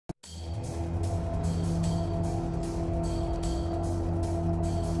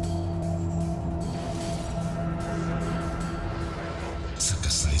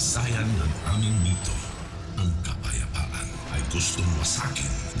kasaysayan ng aming mito, ang kapayapaan ay gustong wasakin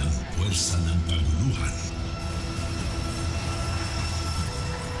ng puwersa ng kaguluhan.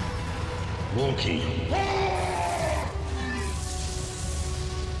 Loki!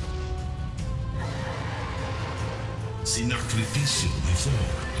 Sinakripisyo ni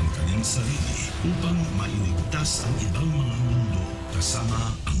Thor ang kanyang sarili upang mailigtas ang ibang mga mundo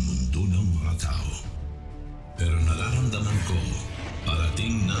kasama ang mundo ng mga tao. Pero nararamdaman ko,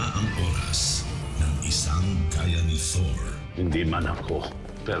 parating na ang oras ng isang gaya ni Thor. Hindi man ako,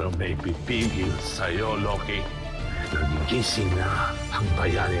 pero may pipigil sa'yo, Loki. Nagigising na ang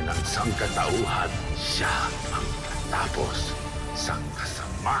bayani ng sangkatauhan. Siya ang tatapos sa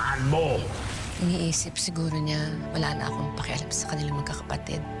kasamaan mo. Iniisip siguro niya, wala na akong pakialam sa kanilang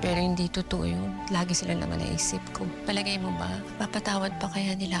magkakapatid. Pero hindi totoo yun. Lagi sila naman naisip ko. Palagay mo ba, mapatawad pa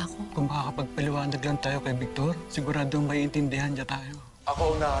kaya nila ako? Kung makakapagpaliwanag lang tayo kay Victor, siguradong maiintindihan niya tayo.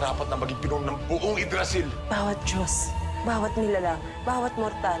 Ako ang nararapat na maging pinuno ng buong Yggdrasil. Bawat Diyos, bawat nilalang, bawat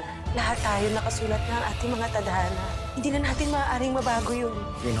mortal, lahat tayo nakasulat na ang ating mga tadhana. Hindi na natin maaaring mabago yun.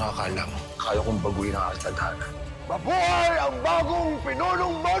 Yung nakakala mo, kaya kong baguhin ang ating tadhana. Mabuhay ang bagong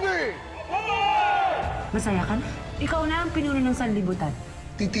pinunong Magni! Masaya ka na? Ikaw na ang pinuno ng sanlibutan.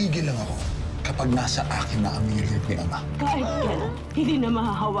 Titigil lang ako kapag nasa akin na ang Mjölnir ni Ama. Kahit kailan, hindi na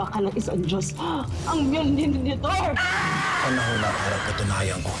mahahawakan ng isang Diyos ang Mjölnir ni Thor! Panahon na para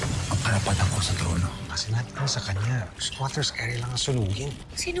patunayan ko ang karapatan ko sa trono. Kasi natin lang sa kanya. Squatters area lang ang sunugin.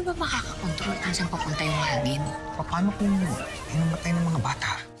 Sino ba makakakontrol kung saan papunta yung hangin? Paano kung hinumatay ng mga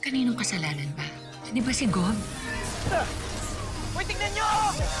bata? Kaninong kasalanan ba? Di ba si Gob? Uy, tingnan nyo!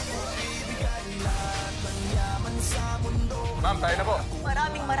 Ma'am, tayo na po.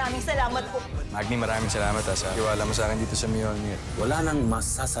 Maraming salamat po. Magni, maraming salamat sa tiwala mo sa akin dito sa Mjölnir. Wala nang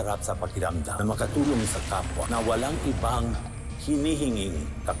masasarap sa pakiramdam na makatulong sa kapwa na walang ibang hinihinging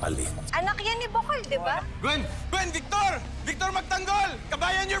kapalit. Anak yan ni Bokol, di ba? Gwen! Gwen! Victor! Victor Magtanggol!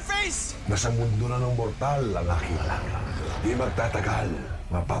 Kabayan your face! Nasa mundo na ng mortal ang aking alam. Di magtatagal,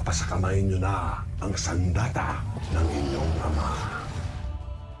 mapapasakamay niyo na ang sandata ng inyong ama.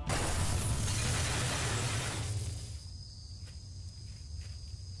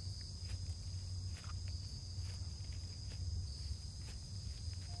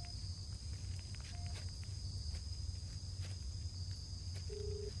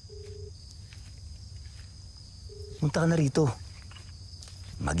 Punta ka na rito.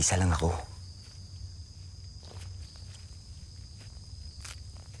 Mag-isa lang ako.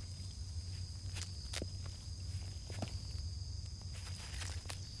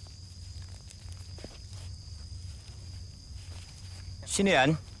 Sino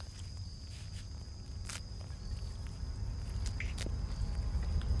yan?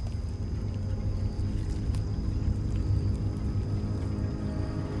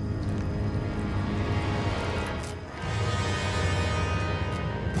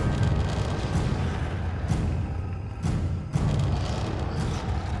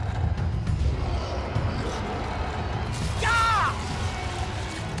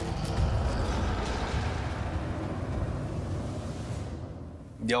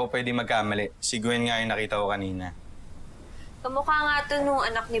 Hindi ako pwede magkamali. Si Gwen nga yung nakita ko kanina. Kamukha nga ito nung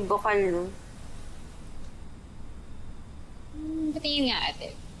anak ni Bokal, no? Patingin nga,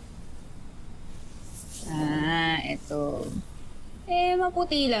 ate. Eto.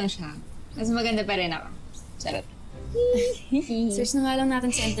 Maputi lang siya. Mas maganda pa rin ako. Sarap. Search na nga lang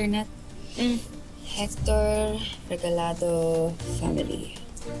natin sa internet. Hector Regalado Family.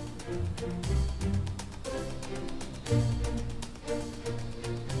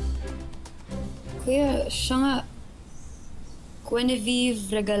 Kuya, siya nga. Guinevere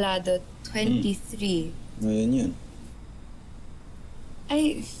Regalado, 23. Ngayon yun.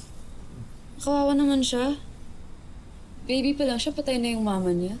 Ay, kawawa naman siya. Baby pa lang siya, patay na yung mama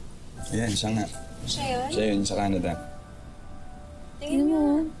niya. Ayan, siya nga. Siya yun? Siya yun, sa Canada. Tingin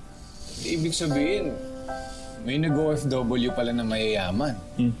mo. Ibig sabihin, may nag-OFW pala na mayayaman.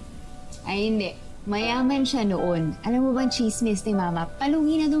 Ay, hindi. Mayaman siya noon. Alam mo bang chismis ni Mama?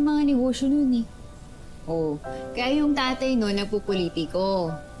 Palungi na ng mga negosyo noon eh. Oh, kaya yung tatay noon nagpupolitiko.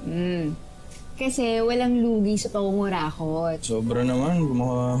 Kasi walang lugi sa pangungurakot. Sobra naman.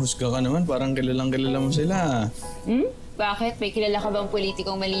 Kumahusga ka naman. Parang kilalang-kilala mo sila. Bakit? May kilala ka bang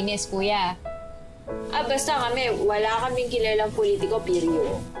politikong malinis, kuya? Basta kami. Wala kaming kilalang politiko,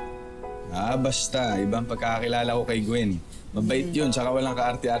 period. Basta. Ibang pagkakakilala ko kay Gwen. Mabait yun, saka walang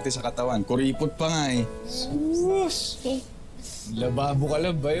kaarte-arte sa katawan. Kuripot pa nga eh. Sus! Lababo ka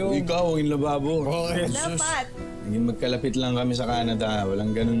lang ba yun? Ikaw, yung lababo. Dapat! Naging magkalapit lang kami sa Canada.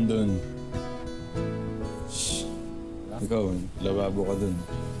 Walang ganun dun. Ikaw, lababo ka dun.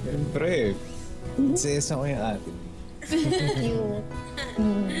 Siyempre, prinsesa ko yung ate. Cute.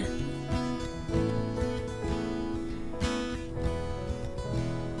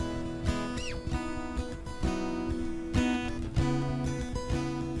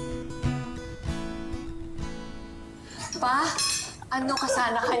 Pa, ano ka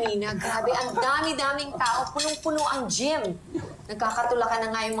sana kanina? Grabe, ang dami-daming tao. Punong-puno ang gym. Nagkakatulakan na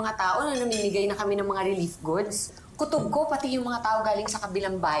nga yung mga tao na namimigay na kami ng mga relief goods. Kutob ko, pati yung mga tao galing sa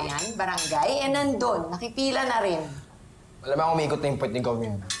kabilang bayan, barangay, nandun. Nakipila na rin. Alam mo, umikot na yung point ni Coney.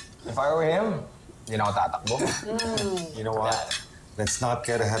 If I were him, hindi na ako tatakbo. You know what? Let's not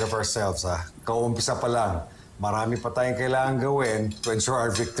get ahead of ourselves, ha? Kauumpisa pa lang. Marami pa tayong kailangan gawin to ensure our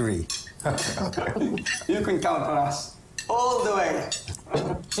victory. You can count on us. All the way.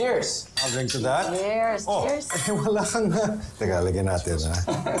 Cheers! I'll drink to that. Cheers! Cheers! Eh, wala kang... Teka, lagyan natin, ha?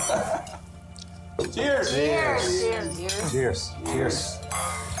 Cheers! Cheers! Cheers! Cheers! Cheers!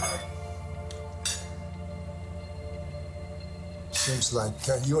 Seems like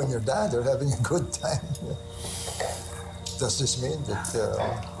you and your dad are having a good time. Does this mean that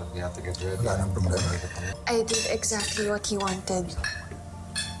we have to get ready? Wala nang problema? I did exactly what he wanted.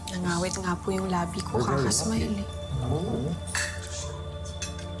 Nangawit nga po yung labi ko, kakasmile.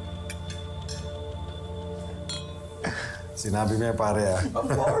 Sinabi mo yan, pare, ha? Of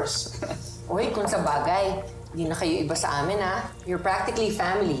course. Uy, kung sa bagay, hindi na kayo iba sa amin, ha? You're practically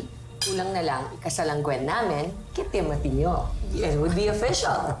family. Kulang na lang, ikasalang Gwen namin, kay Timoteo. It would be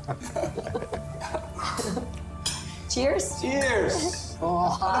official. Cheers! Cheers!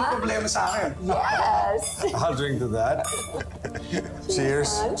 Oh, Anong problema sa akin? Yes! I'll drink to that. Cheers!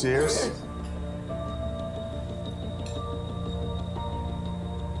 Cheers!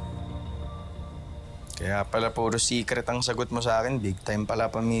 Kaya pala puro secret ang sagot mo sa akin. Big time pala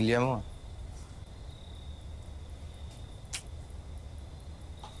pamilya mo.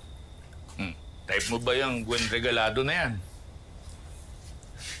 Type mo ba yung Gwen regalado na yan?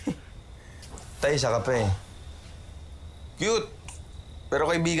 Tay, isa ka pa eh. Cute! Pero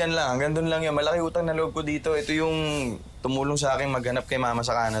kaibigan lang. Hanggang doon lang yan. Malaki utang na loob ko dito. Ito yung tumulong sa akin maghanap kay mama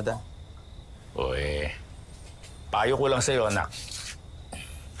sa Canada. O payo ko lang sa'yo, anak.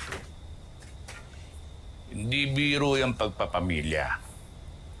 Hindi biro yung pagpapamilya.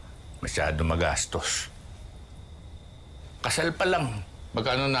 Masyado magastos. Kasal pa lang.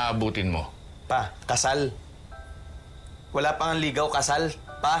 Magkano naabutin mo? Pa, kasal. Wala pang ligaw, kasal.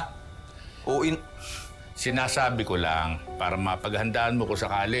 Pa. Sinasabi ko lang para mapaghandaan mo kung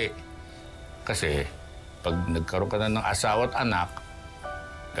sakali. Kasi pag nagkaroon ka na ng asawa at anak,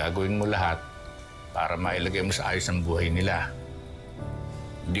 gagawin mo lahat para mailagay mo sa ayos ang buhay nila.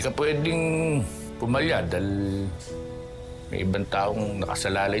 Hindi ka pwedeng pumalya dahil may ibang taong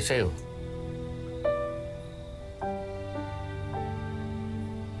nakasalalay sa'yo.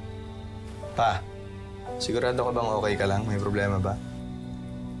 Pa, sigurado ka bang okay ka lang? May problema ba?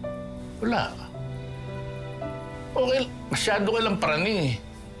 Wala. Okay, masyado ka lang praning eh.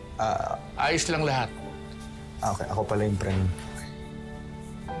 Ayos lang lahat. Okay, ako pala yung praning.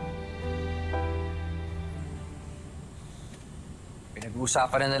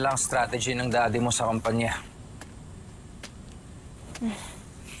 Pinag-uusapan na lang strategy ng daddy mo sa kampanya.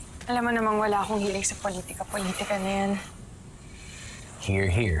 Alam mo namang wala akong hilig sa politika. Politika na yan.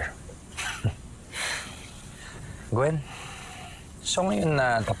 Here, here. Gwen, so ngayon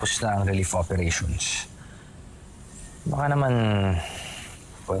na tapos na ang relief operations, baka naman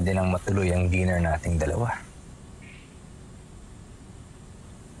pwede nang matuloy ang dinner nating dalawa.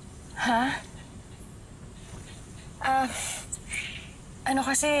 Ha? Ano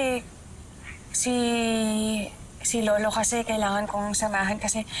kasi, si Lolo kasi kailangan kong samahan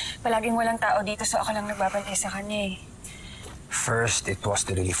kasi palaging walang tao dito so ako lang nagbabantay sa kanya eh. First, it was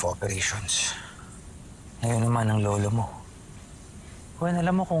the relief operations. Ngayon naman ang lolo mo. Gwen,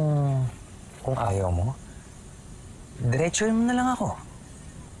 alam mo kung ayaw mo, diretsuhin mo na lang ako.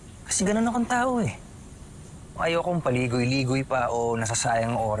 Kasi ganun akong tao eh. Ayaw kong paligoy-ligoy pa o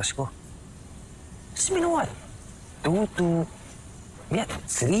nasasayang ang oras ko. It's been what? 3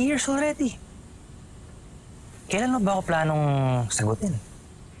 years already. Kailan mo ba ako planong sagutin?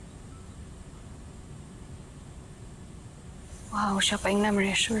 Wow, siya pa yung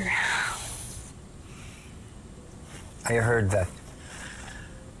na-pressure. I heard that.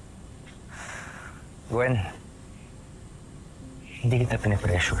 Gwen, hindi kita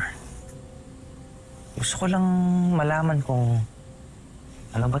pinipressure. Gusto ko lang malaman kung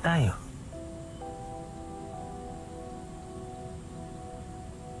ano ba tayo.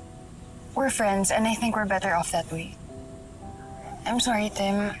 We're friends and I think we're better off that way. I'm sorry,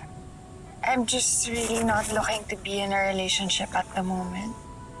 Tim. I'm just really not looking to be in a relationship at the moment.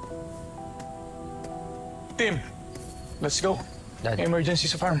 Team, let's go. Dad. Emergency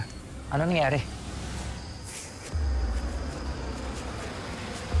sa farm. Ano nangyari?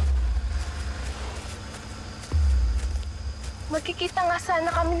 Magkikita nga sana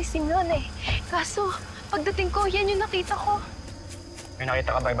kami ni Simeon eh. Kaso, pagdating ko, yan yung nakita ko. May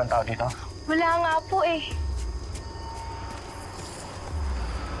nakita ka ba ibang tao dito? Wala nga po eh.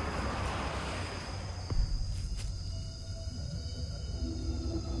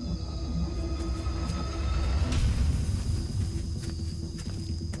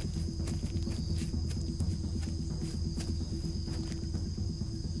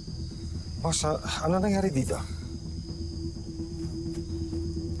 Boss, ano nangyari dito?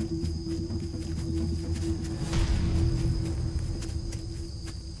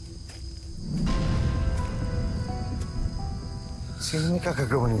 Sino may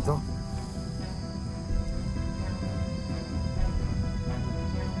kagagawa nito?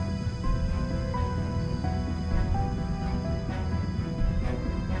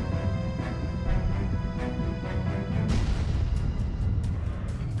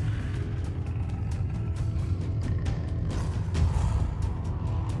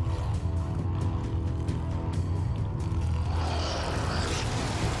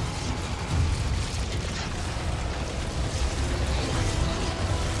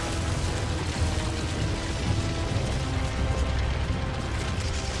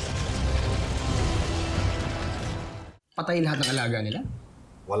 Patay lahat ng alaga nila?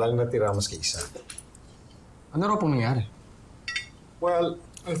 Walang natira maski isa. Ano raw pong nangyari? Well,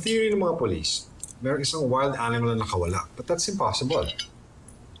 ang theory ng mga police, meron isang wild animal na nakawala. But that's impossible.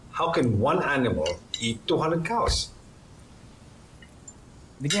 How can one animal eat 200 cows?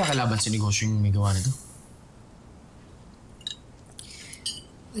 Hindi kaya kalaban sa negosyo yung may gawa nito?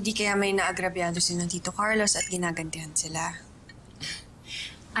 O di kaya may naagrabyado si ng Tito Carlos at ginagantihan sila.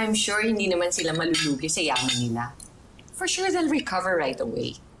 I'm sure hindi naman sila malulugi sa yaman nila. For sure they'll recover right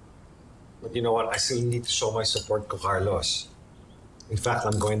away. But you know what? I still need to show my support to Carlos. In fact,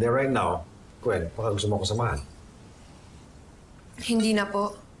 I'm going there right now. Gwen, baka gusto mo ako samahan. Hindi na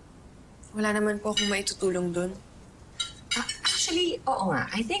po. Wala naman po akong maitutulong dun. Actually, oo nga.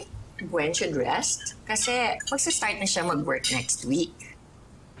 I think Gwen should rest. Kasi magsa-start na siya mag-work next week.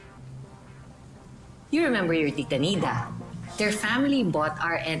 You remember your Tita Nida? Their family bought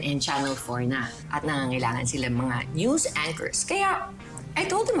RNN Channel 4 na at nangangailangan sila mga news anchors. Kaya, I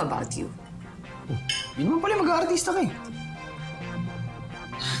told them about you. Hindi naman pala mag-aartista ka eh.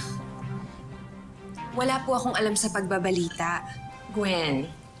 Wala po akong alam sa pagbabalita. Gwen,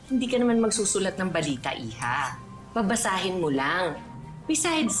 hindi ka naman magsusulat ng balita, iha. Babasahin mo lang.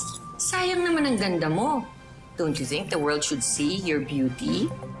 Besides, sayang naman ang ganda mo. Don't you think the world should see your beauty?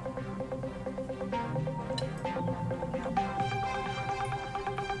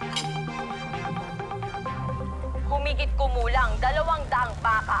 Humigit kumulang 200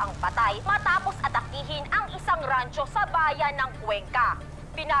 baka ang patay matapos atakihin ang isang rancho sa bayan ng Cuenca.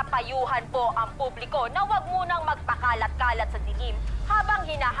 Pinapayuhan po ang publiko na huwag munang magpakalat-kalat sa dilim habang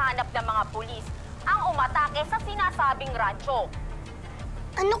hinahanap ng mga pulis ang umatake sa sinasabing rancho.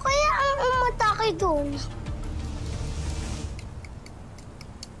 Ano kaya ang umatake doon?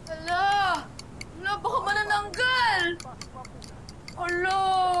 Hala! Hala, baka manananggal! Hala!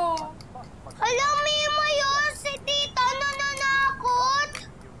 Hala, Mima yun! Si Tita nananakot!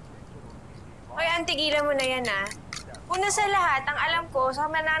 Hoy, antigilan mo na yan, ah. Una sa lahat, ang alam ko,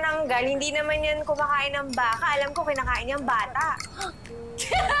 sa manananggal, hindi naman yan kumakain ng baka. Alam ko, kinakain niyang bata.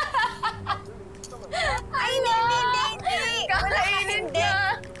 Ay, hindi! Kakainin ka!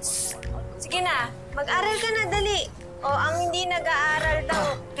 Sige na, mag-aral ka na, dali. O, ang hindi nag-aaral daw,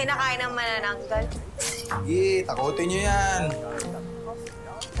 kinakain ng manananggal. Sige, takutin niyo yan.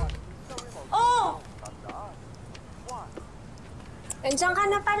 Oh! Nandiyan ka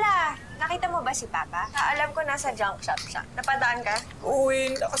na pala. Nakita mo ba si Papa? Alam ko nasa junk shop siya. Napadaan ka? Oo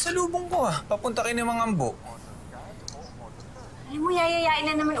nakasalubong ko ah. Papunta kayo ng mga ambo. Alam mo, yayayain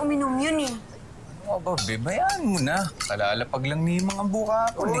na naman uminom yun eh. Ano ba, bayaan mo na. Kalalapag lang ni mga ambo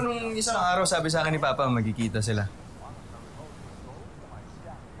kahapon eh. Oo, nung isang araw sabi sa akin ni Papa, magkikita sila.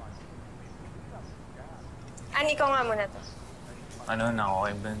 Ikaw nga muna to. Ano,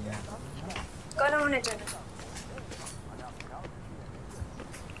 nakakay ba niya? Ikaw na muna dyan.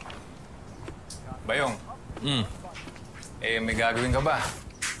 Bayong. May gagawin ka ba?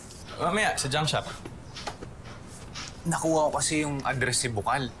 Mamaya, sa junk shop. Nakuha ko kasi yung address si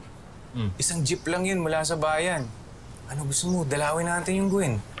Bukal. Isang jeep lang yun mula sa bayan. Ano gusto mo? Dalawin natin yung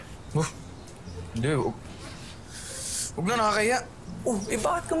Gwen. Hindi, huwag na nakakaya.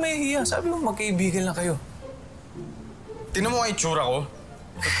 Bakit ka mahihiya? Sabi mo magkaibigan lang kayo. Tingnan mo ang itsura ko.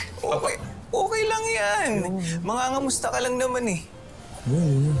 Okay lang yan. Mangangamusta ka lang naman eh.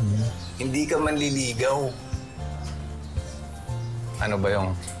 Hindi ka manliligaw. Ano ba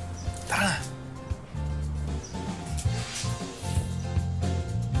yung... Tara.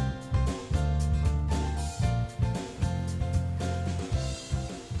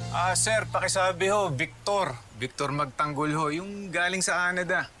 Sir, pakisabi ho, Victor. Victor Magtanggol ho, yung galing sa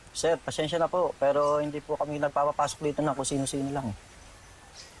Canada. Sir, pasensya na po, pero hindi po kami nagpapapasok dito na kung sino-sino lang.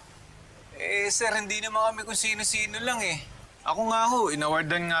 Sir, hindi naman kami kung sino-sino lang eh. Ako nga ho,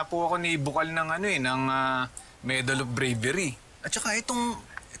 inawardan nga po ako ni Bukal ng ng Medal of Bravery. At saka itong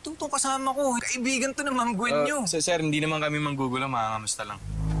kasama ko, kaibigan to ng Ma'am Gwen nyo. Sir, hindi naman kami manggugulo, makakamusta lang.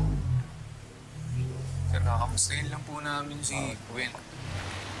 Sir, kakamustahin lang po namin si Gwen.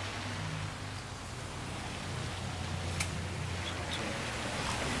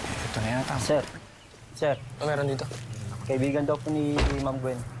 Ito na yata. Sir. Ano meron dito? Kaibigan daw po ni Ma'am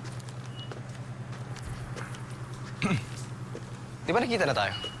Gwen. Di ba nakita na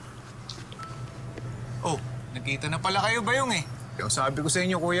tayo? Oh, nakita na pala kayo bayong eh. Yung sabi ko sa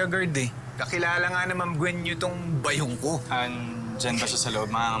inyo, Kuya Guard eh. Kakilala nga na Ma'am Gwen nyo tong bayong ko. Diyan ba siya sa loob?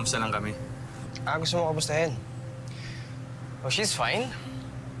 Makakamusta lang kami. Gusto mo kamustahin? Oh, she's fine.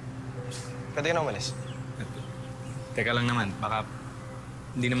 Pwede ka na umalis. Teka lang naman, baka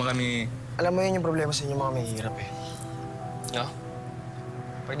hindi naman kami... Alam mo yun yung problema sa inyo mga mahihirap eh. No?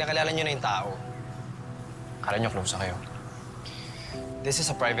 Pag nakilala nyo na yung tao, akala nyo close na kayo. This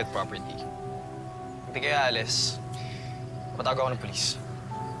is a private property. Hindi kayo alis, matago ako ng polis.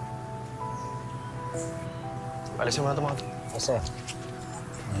 Alisin mo na ito mga ito. Yes, sir.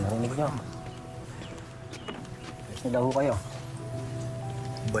 Narinig nyo. Yes na daw kayo.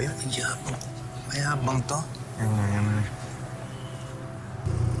 Ba yun? Iyabang. Mayabang to. Yan.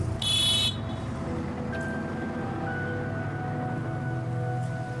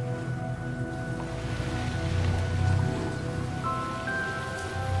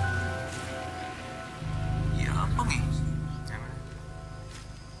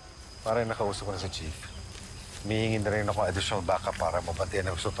 Parang nakausap ko na sa chief. Hihingin na rin ako additional backup para mabantayan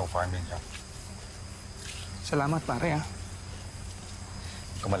ang gusto itong farming niya. Salamat, pare, ah.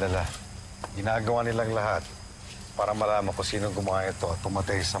 Kumalala, ginagawa nilang lahat para malaman kung sino gumawa ito at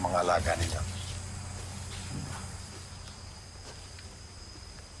tumatay sa mga alaga ninyo.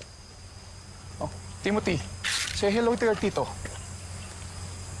 Oh, Timothy, say hello to your tito.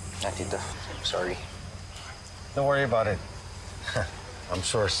 Tito. Sorry. Don't worry about it. I'm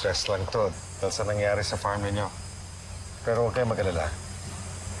sure stress lang to dahil sa nangyari sa farm ninyo. Pero huwag kayo mag-alala.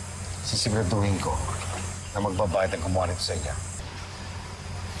 Sisiguraduhin ko na magbabayad ang kumuha nito sa inyo.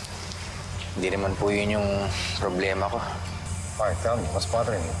 Hindi naman po yun yung problema ko. Alright, tell me, what's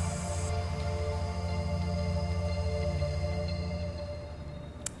bothering you?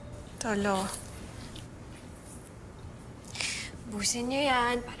 Tolo. Busin niyo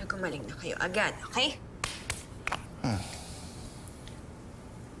yan para gumaling na kayo agad, okay?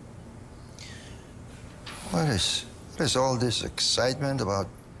 What is all this excitement about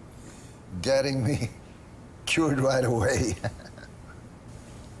getting me cured right away?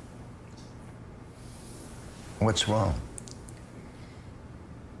 What's wrong?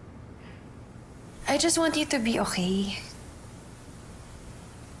 I just want you to be okay.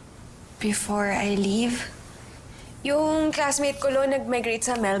 Before I leave, yung classmate ko lo nag-migrate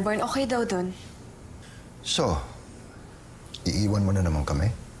sa Melbourne, okay daw dun. So, iiwan mo na naman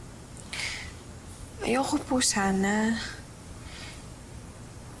kami? Ayoko po sana.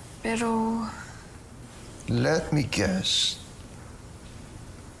 Pero... Let me guess.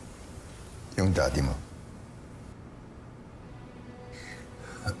 Yung daddy mo.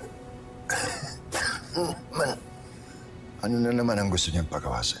 Ano na naman ang gusto niyang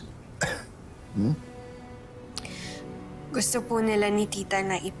pagawasan? Gusto po nila ni Tita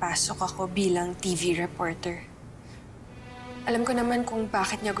na ipasok ako bilang TV reporter. Alam ko naman kung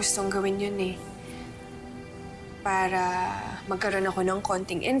bakit niya gustong gawin yun eh. Para magkaroon ako ng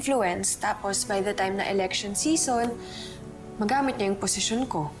konting influence, tapos by the time na election season, magamit niya yung posisyon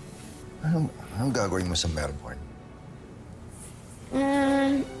ko. Anong gagawin mo sa Melbourne?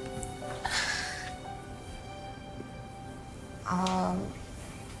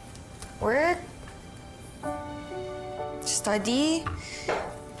 Work, study,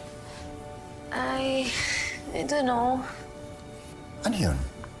 I don't know. Ano yun?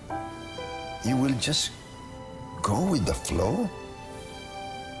 You will just go with the flow?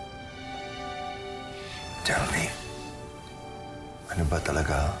 Tell me, ano ba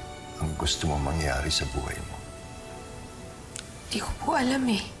talaga ang gusto mo mangyari sa buhay mo? Di ko po alam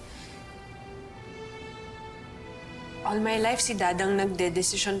eh. All my life, si Dadang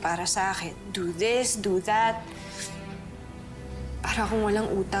nagde-desisyon para sa akin. Do this, do that. Para akong walang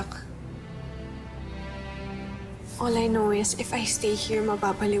utak. All I know is, if I stay here,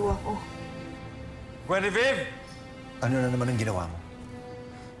 mapapaliw ako. Guinevere! Ano na naman ang ginawa mo?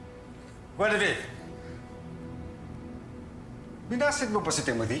 Guinevere! Binasid mo pa si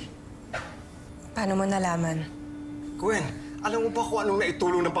Timothy? Paano mo nalaman? Gwen, alam mo ba kung anong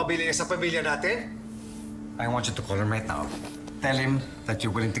naitulong ng pamilya niya sa pamilya natin? I want you to call him right now. Tell him that you're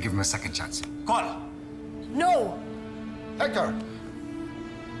willing to give him a second chance. Call! No! Hector!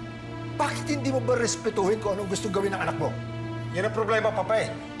 Bakit hindi mo ba respetuhin kung anong gusto gawin ng anak mo? Yan ang problema, Papa eh.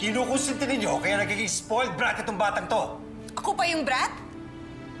 Kinukonsinti ninyo, kaya nagiging spoiled brat itong batang to. Ako pa yung brat?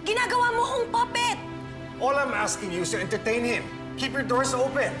 Ginagawa mo akong puppet! All I'm asking you is to entertain him. Keep your doors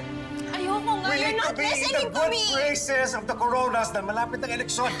open. Ayoko nga. You're not listening to me. The good graces of the Coronas dahil malapit ng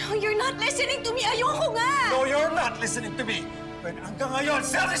eleksyon. No, you're not listening to me. Ayoko nga. No, you're not listening to me. But hanggang ngayon,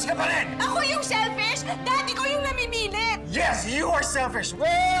 selfish ka pa rin! Ako yung selfish? Dad, ikaw yung namimilit! Yes, you are selfish!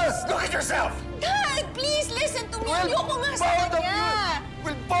 Yes! Look at yourself! Dad, please listen to me! Ayoko nga sa kanya!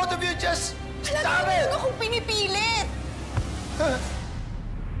 Will both of you just stop Talaga it? akong pinipilit!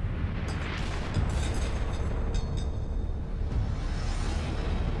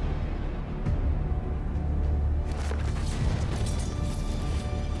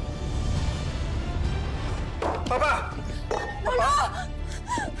 Papa! Lolo!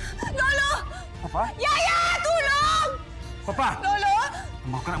 Lolo! Papa? Yaya! Tulong! Papa! Lolo!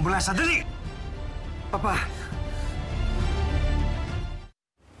 Tumawag ka ng ambulansya, dali! Papa!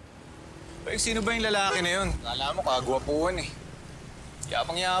 Sino ba yung lalaki na yun? Kala mo, kagwapuan eh.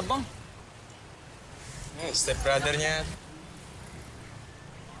 Yabang-yabang. Stepbrother niya.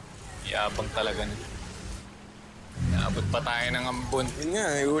 Yabang talaga niya. Naabot pa tayo ng ambon. Yun nga,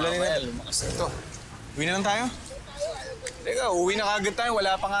 iulan nila. Lumakas na ito. Uwi na lang tayo? Teka, uwi na kagad tayo.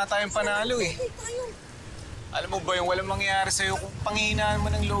 Wala pa nga tayong panalo eh. Alam mo ba yung walang mangyayari sa'yo kung panghihinaan mo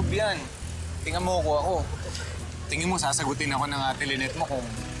ng loob yan? Tingnan mo ako. Tingin mo, sasagutin ako ng ate Lynette mo kung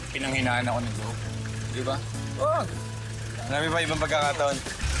pinanghinaan ako ng loob. Di ba? Oo. Marami pa ibang pagkakataon.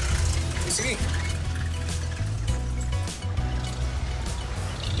 Sige.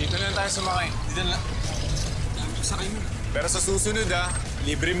 Dito na lang tayo sumakay. Dito na lang. Sakay mo na. Pero sa susunod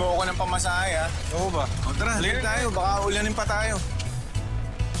libre mo ako ng pamasahe Oo ba? O tara, halika tayo. Baka ulanin pa tayo.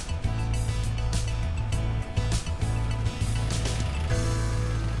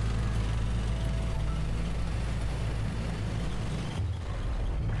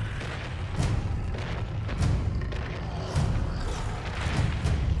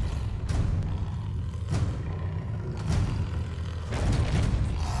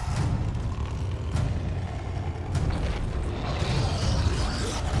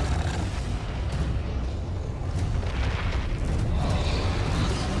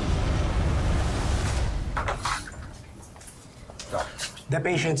 The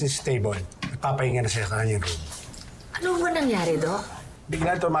patient is stable. Nagpapahinga na siya sa kanyang room. Ano ba nangyari, Doc?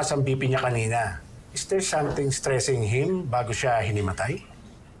 Biglang tumaas ang BP niya kanina. Is there something stressing him bago siya hinimatay?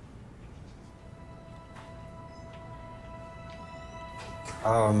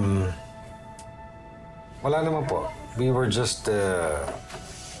 Wala naman po. We were just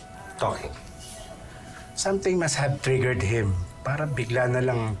talking. Something must have triggered him para bigla na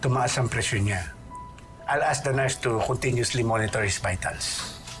lang tumaas ang presyon niya. I'll ask the nurse to continuously monitor his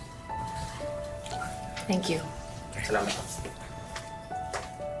vitals. Thank you. Salamat.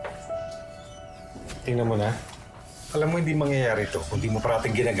 Tingnan mo na. Alam mo, hindi mangyayari to kung di mo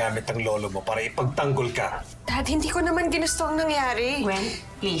parating ginagamit ang lolo mo para ipagtanggol ka. Dad, hindi ko naman ginusto ang nangyari. Gwen,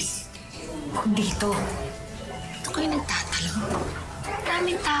 please. Huwag dito. Dito kayo nagtatalo.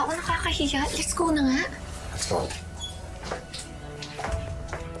 Daming tao, nakakahiya. Let's go na nga. Let's go.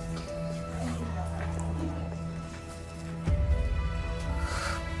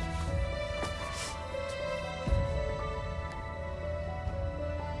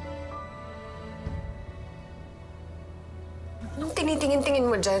 Anong tinitingin-tingin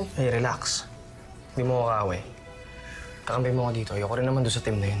mo dyan? Hey, relax. Hindi mo ako kaaway. Kakampi mo ako dito. Ayoko rin naman doon sa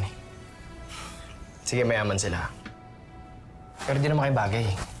team na yun eh. Sige, mayaman sila. Pero di naman kayo bagay.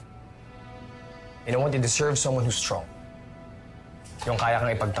 You know what? You deserve someone who's strong. Yung kaya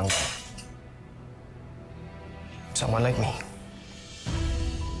kang ipagtanggol. Someone like me.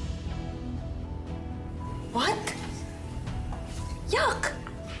 What? Yuck!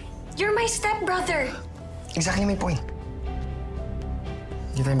 You're my stepbrother! Exactly my point.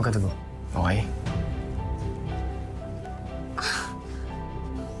 Hindi tayo magkatugo. Okay?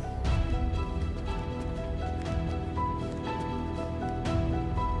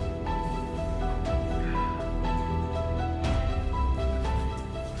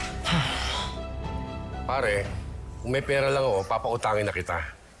 Pare, kung may pera lang ako, papautangin na kita.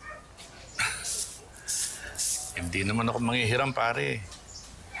 Hindi naman ako manghihiram, pare.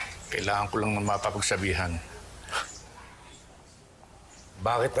 Kailangan ko lang ng mapapagsabihan.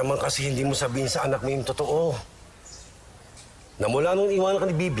 Bakit naman kasi hindi mo sabihin sa anak mo yung totoo? Na mula nung iwanan ka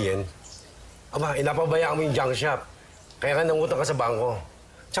ni Vivian, inapabayaan mo yung junk shop. Kaya ka nangutang ka sa bangko.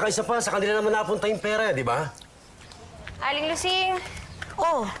 Tsaka isa pa, sa kanila naman napunta yung pera, di ba? Aling Lusing.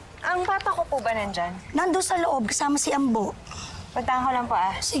 Oh. Ang bata ko po ba nandyan? Nandun sa loob, kasama si Ambo. Puntahan ko lang po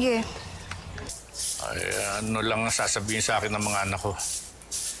Sige. Ay, ano lang ang sasabihin sa akin ng mga anak ko.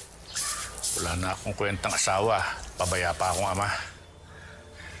 Wala na akong kwentang asawa. Pabaya pa akong ama.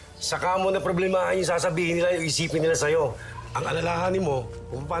 Saka mo na problemahan yung sasabihin nila, yung isipin nila sa'yo. Ang alalahanin mo,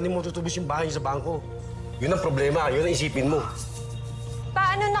 kung paano mo tutubos yung bahay sa bangko. Yun ang problema, yun ang isipin mo.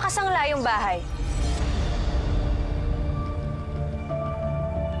 Paano nakasangla yung bahay?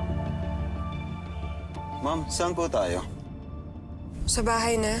 Ma'am, saan po tayo? Sa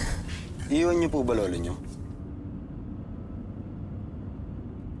bahay na. Iwan niyo po ba lolo niyo?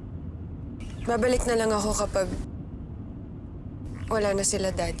 Babalik na lang ako kapag wala na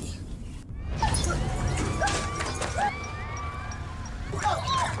sila, Daddy.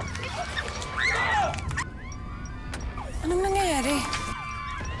 Anong nangyayari?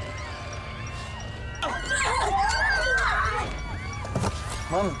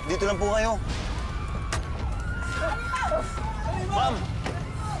 Ma'am, dito lang po kayo. Ma'am!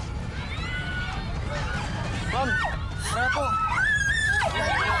 Ma'am! Tara po!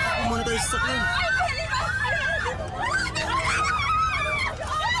 Huwag muna tayo sa sakyan.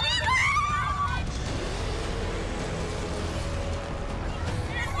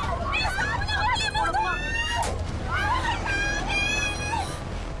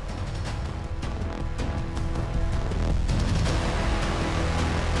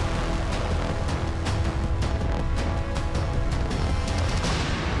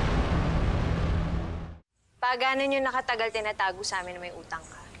 Gaano nyo nakatagal tinatago sa amin na may utang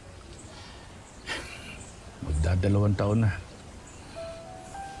ka? Magdadalawang taon na.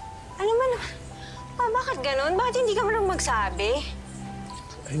 Ano man? Bakit ganun? Bakit hindi ka man magsabi?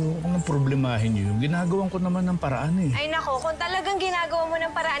 Ayoko nang problemahin niyo. Ginagawan ko naman ng paraan eh. Ay nako, kung talagang ginagawa mo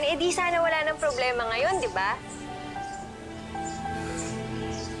ng paraan, di sana wala ng problema ngayon, di ba?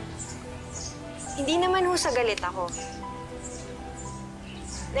 Hindi naman ho sa galit ako.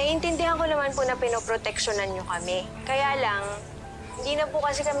 Naiintindihan ko naman po na pinoproteksyonan niyo kami. Kaya lang, hindi na po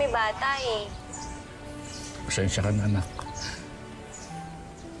kasi kami bata eh. Pasensya ka na, anak.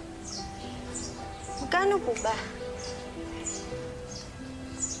 Magkano po ba?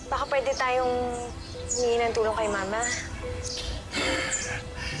 Baka pwede tayong humingi ng tulong kay Mama.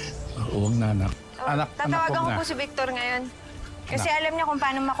 Huwag na, anak. Tatawagan ko po si Victor ngayon. Kasi alam niya kung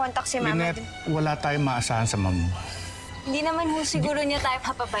paano makontak si Mama. Lynette, wala tayong maasahan sa mama mo. Hindi naman ho siguro niya tayo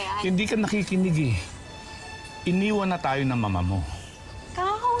papabayaan. Hindi ka nakikinig eh. Iniwan na tayo ng mama mo.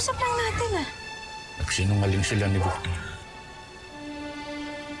 Kakakausap lang natin ah. Nagsinungaling sila ni Victor.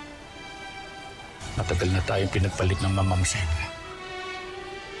 Matagal na tayong pinagpalit ng mama mo sa inyo.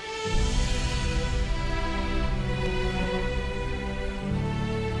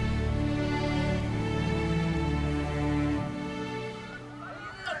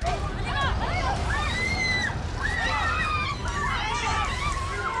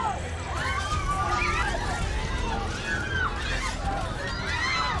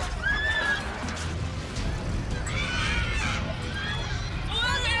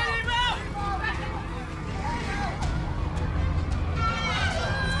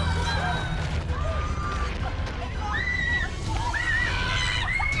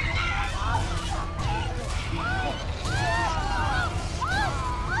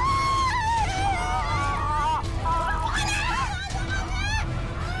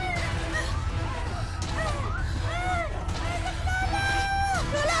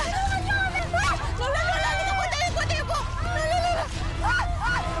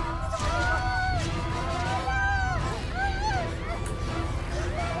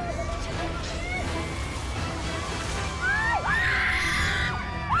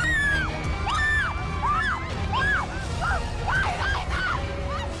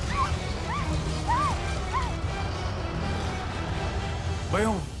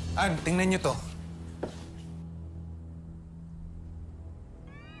 Bayong, tingnan niyo to.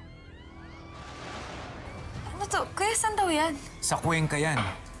 Ano to? Kuya, saan daw yan? Sa Cuenca yan.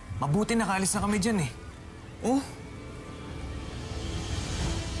 Mabuti nakaalis na kami dyan eh. Oh?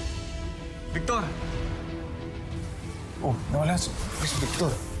 Victor! Oh, nawala si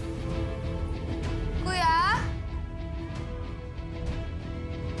Victor. Kuya?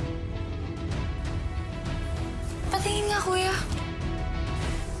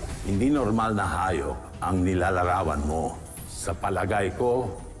 Hindi normal na hayop ang nilalarawan mo. Sa palagay ko,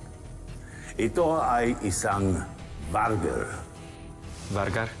 ito ay isang vargar.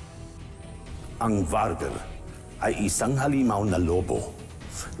 Vargar? Ang vargar ay isang halimaw na lobo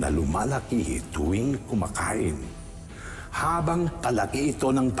na lumalaki tuwing kumakain. Habang palaki ito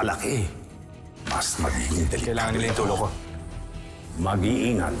ng palaki, mas magiging delikado. Kailangan nila yung tulong ko.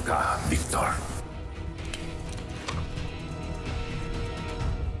 Mag-iingat ka, Victor.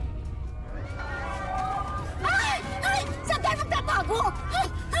 Ay! Saan tayo magtatago?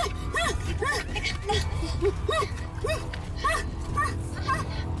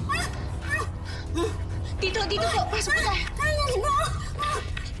 Dito po. Pasok po tayo.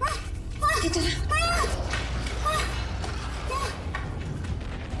 Dito na.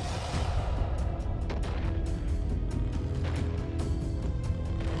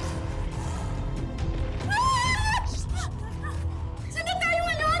 Saan na tayo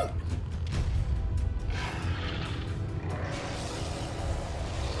ngayon?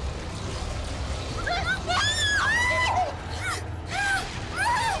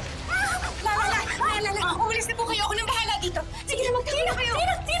 Lala! Umalis na po kayo. Ako nang bahala dito. Sige na, magtira kayo.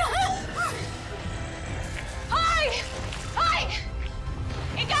 Tira! Hoy! Hoy!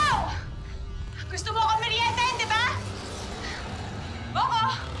 Ikaw! Gusto mo akong merienda, di ba? Oo!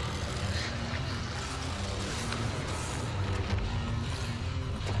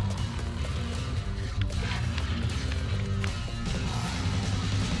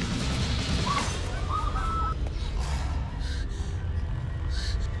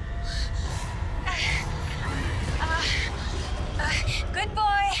 Good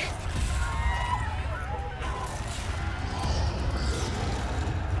boy!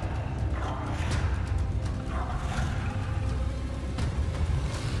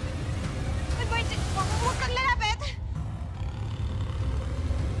 Good boy! Huwag kang lalapit!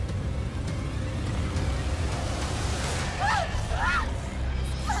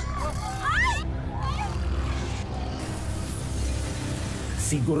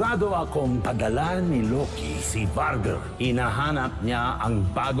 Sigurado akong padala ni Loki si Vargar. Hinahanap niya ang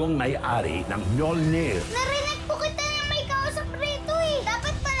bagong may-ari ng Mjölnir. Narinig po kita yung may kausap rito eh.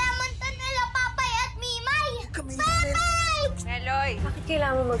 Dapat palamantan nila Papay at Mimay. Papay! Meloy, bakit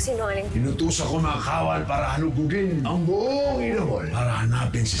kailangan mo magsinungaling? Inutusan ko mga kawal para halugugin ang buong Inabol para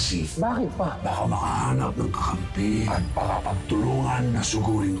hanapin si Sif. Bakit pa? Baka makahanap ng kakampi at pakapagtulungan na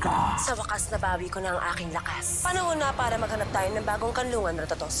sugurin ka. Sa wakas nabawi ko na ang aking lakas. Panahon na para maghanap tayo ng bagong kanlungan,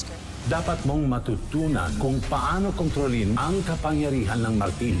 Ratatosker. Dapat mong matutunan kung paano kontrolin ang kapangyarihan ng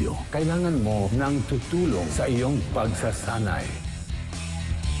martilyo. Kailangan mo ng tutulong sa iyong pagsasanay.